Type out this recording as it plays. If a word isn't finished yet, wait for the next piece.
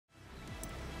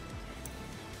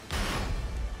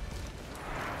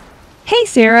Hey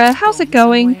Sarah, how's it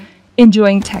going?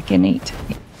 Enjoying Tekken 8.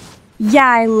 Yeah,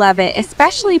 I love it,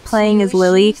 especially playing as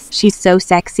Lili. She's so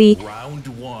sexy.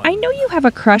 I know you have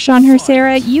a crush on her,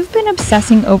 Sarah. You've been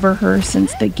obsessing over her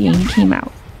since the game came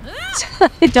out.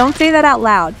 Don't say that out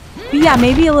loud. But yeah,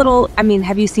 maybe a little,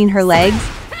 have you seen her legs?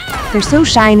 They're so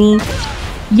shiny.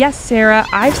 Yes, Sarah,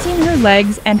 I've seen her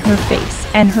legs and her face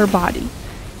and her body.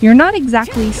 You're not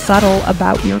exactly subtle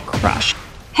about your crush.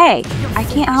 Hey, I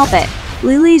can't help it.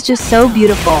 Lili's just so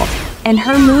beautiful, and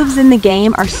her moves in the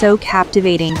game are so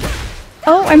captivating.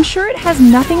 Oh, I'm sure it has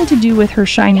nothing to do with her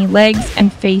shiny legs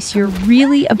and face. You're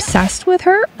really obsessed with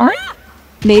her, aren't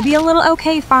you? Maybe a little.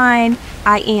 Okay, fine.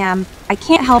 I am. I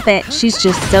can't help it. She's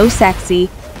just so sexy.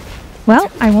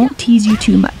 Well, I won't tease you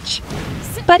too much.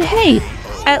 But hey,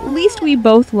 at least we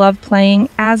both love playing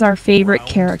as our favorite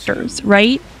characters,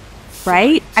 right?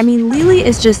 Right? Lili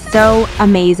is just so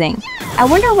amazing. I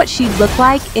wonder what she'd look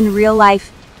like in real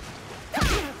life.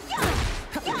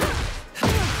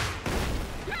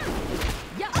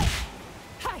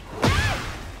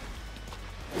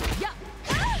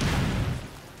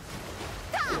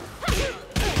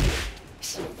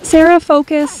 Sarah,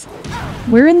 focus.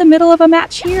 We're in the middle of a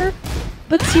match here.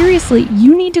 But seriously,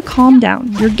 you need to calm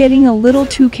down. You're getting a little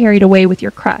too carried away with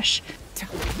your crush.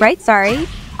 Right, sorry.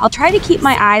 I'll try to keep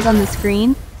my eyes on the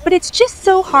screen, but it's just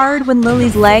so hard when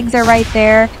Lili's legs are right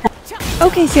there.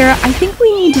 Okay, Sarah, I think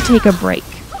we need to take a break.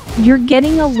 You're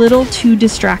getting a little too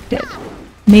distracted.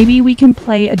 Maybe we can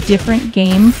play a different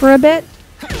game for a bit?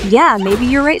 Yeah, maybe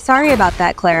you're right. Sorry about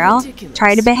that, Claire. I'll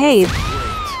try to behave.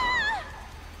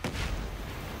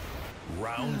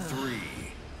 Round 3.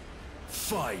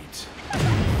 Fight.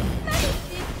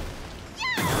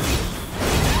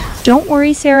 Don't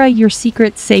worry, Sarah, your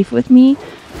secret's safe with me.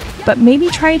 But maybe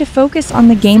try to focus on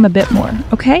the game a bit more,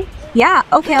 okay? Yeah,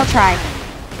 okay, I'll try.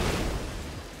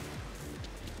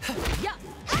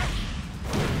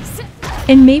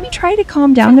 And maybe try to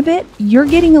calm down a bit. You're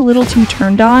getting a little too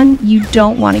turned on. You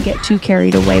don't want to get too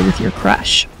carried away with your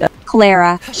crush.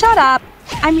 Clara, shut up.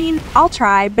 I'll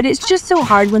try, but it's just so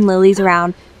hard when Lili's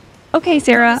around. Okay,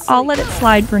 Sarah, I'll let it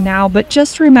slide for now, but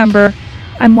just remember,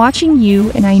 I'm watching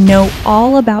you and I know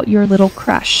all about your little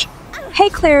crush. Hey,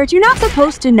 Claire, you're not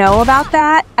supposed to know about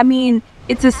that.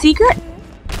 It's a secret.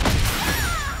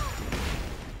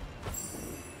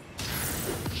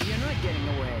 You're not getting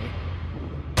away.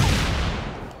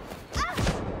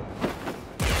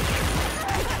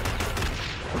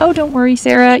 Oh, don't worry,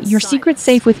 Sarah. Your secret's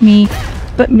safe with me,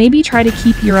 but maybe try to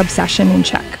keep your obsession in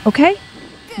check, okay?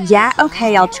 Yeah,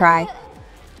 okay, I'll try.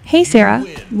 Hey, Sarah,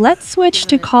 let's switch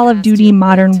to Call of Duty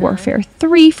Modern Warfare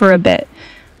 3 for a bit.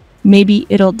 Maybe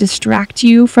it'll distract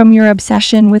you from your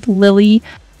obsession with Lili.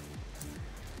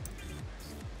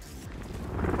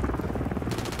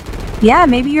 Yeah,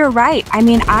 maybe you're right.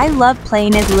 I love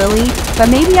playing as Lili, but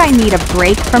maybe I need a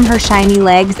break from her shiny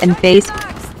legs and face.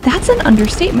 That's an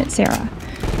understatement, Sarah.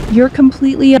 You're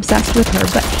completely obsessed with her,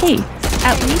 but hey,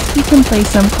 at least we can play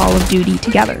some Call of Duty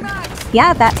together.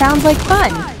 Yeah, that sounds like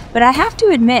fun. But I have to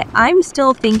admit, I'm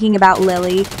still thinking about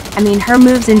Lili. Her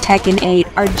moves in Tekken 8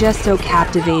 are just so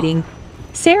captivating.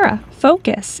 Sarah,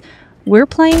 focus. We're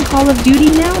playing Call of Duty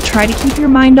now. Try to keep your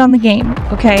mind on the game,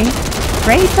 okay?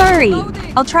 Right, sorry.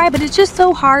 I'll try, but it's just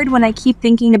so hard when I keep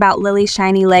thinking about Lili's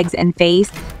shiny legs and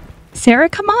face. Sarah,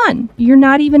 come on. You're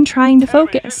not even trying to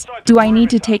focus. Do I need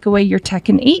to take away your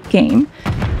Tekken 8 game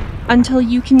until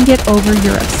you can get over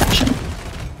your obsession?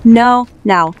 No.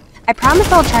 I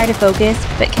promise I'll try to focus,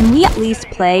 but can we at least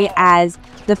play as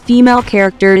the female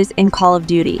characters in Call of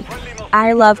Duty?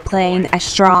 I love playing as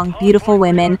strong, beautiful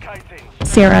women.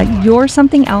 Sarah, you're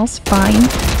something else, fine.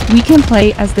 We can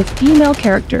play as the female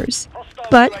characters,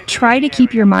 but try to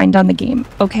keep your mind on the game,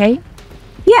 okay?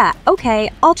 Yeah, okay,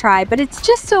 I'll try, but it's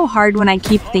just so hard when I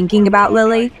keep thinking about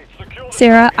Lili.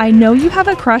 Sarah, I know you have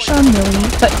a crush on Lili,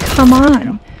 but come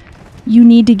on. You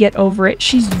need to get over it.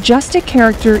 She's just a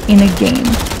character in a game.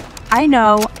 I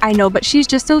know, but she's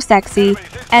just so sexy,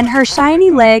 and her shiny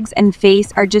legs and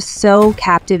face are just so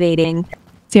captivating.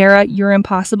 Sarah, you're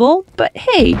impossible, but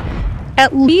hey,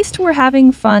 at least we're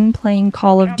having fun playing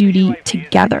Call of Duty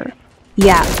together.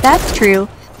 Yeah, that's true.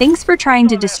 Thanks for trying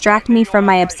to distract me from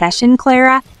my obsession,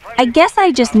 Clara. I guess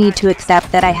I just need to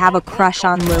accept that I have a crush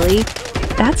on Lili.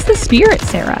 That's the spirit,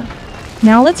 Sarah.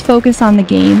 Now let's focus on the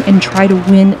game and try to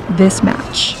win this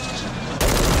match.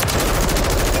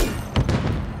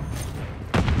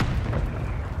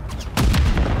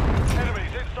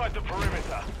 Enemies inside the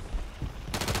perimeter.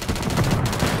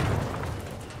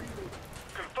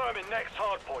 Confirming next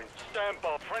hardpoint. Stand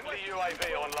by. Friendly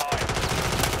UAV online.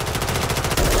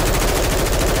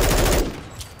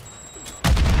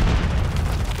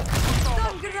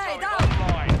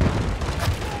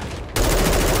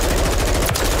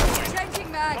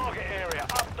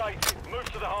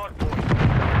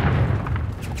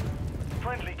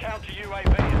 Counter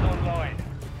UAV is online.